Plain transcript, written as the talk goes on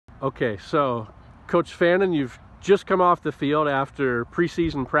Okay, so Coach Fannon, you've just come off the field after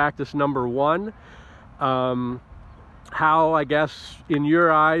preseason practice number 1. How, I guess, in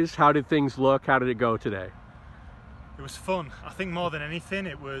your eyes, how did things look? How did it go today? It was fun. I think more than anything,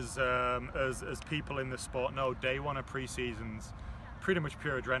 it was, as people in the sport know, day 1 of preseason's pretty much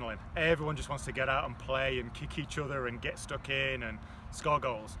pure adrenaline. Everyone just wants to get out and play and kick each other and get stuck in and score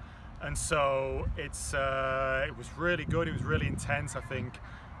goals. And so it was really good. It was really intense. I think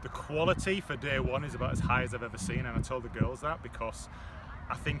the quality for day 1 is about as high as I've ever seen, and I told the girls that because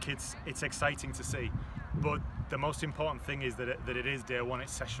I think it's exciting to see. But the most important thing is that it is day 1,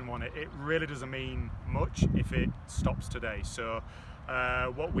 it's session 1. It really doesn't mean much if it stops today. So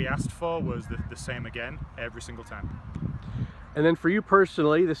what we asked for was the same again every single time. And then for you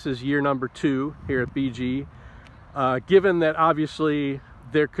personally, this is year number 2 here at BG. Given that obviously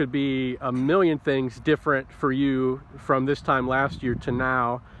there could be a million things different for you from this time last year to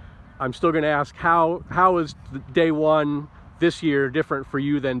now, I'm still going to ask, how is day 1 this year different for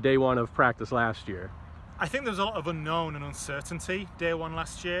you than day 1 of practice last year? I think there was a lot of unknown and uncertainty day 1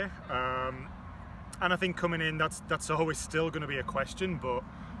 last year, and I think coming in that's always still going to be a question. But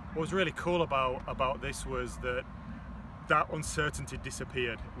what was really cool about this was that uncertainty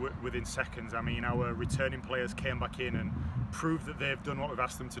disappeared within seconds. I mean, our returning players came back in and proved that they've done what we've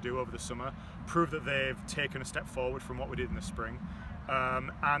asked them to do over the summer, proved that they've taken a step forward from what we did in the spring,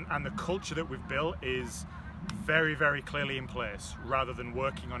 and the culture that we've built is very, very clearly in place rather than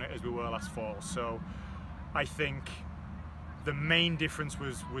working on it as we were last fall. So I think the main difference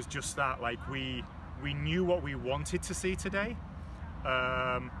was just that, like we knew what we wanted to see today.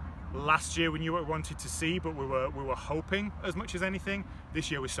 Last year we knew what we wanted to see, but we were hoping as much as anything.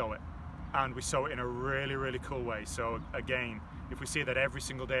 This year we saw it, and we saw it in a really, really cool way. So again, if we see that every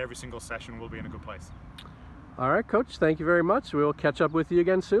single day, every single session, we'll be in a good place. All right, Coach, thank you very much. We'll catch up with you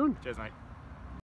again soon. Cheers, mate.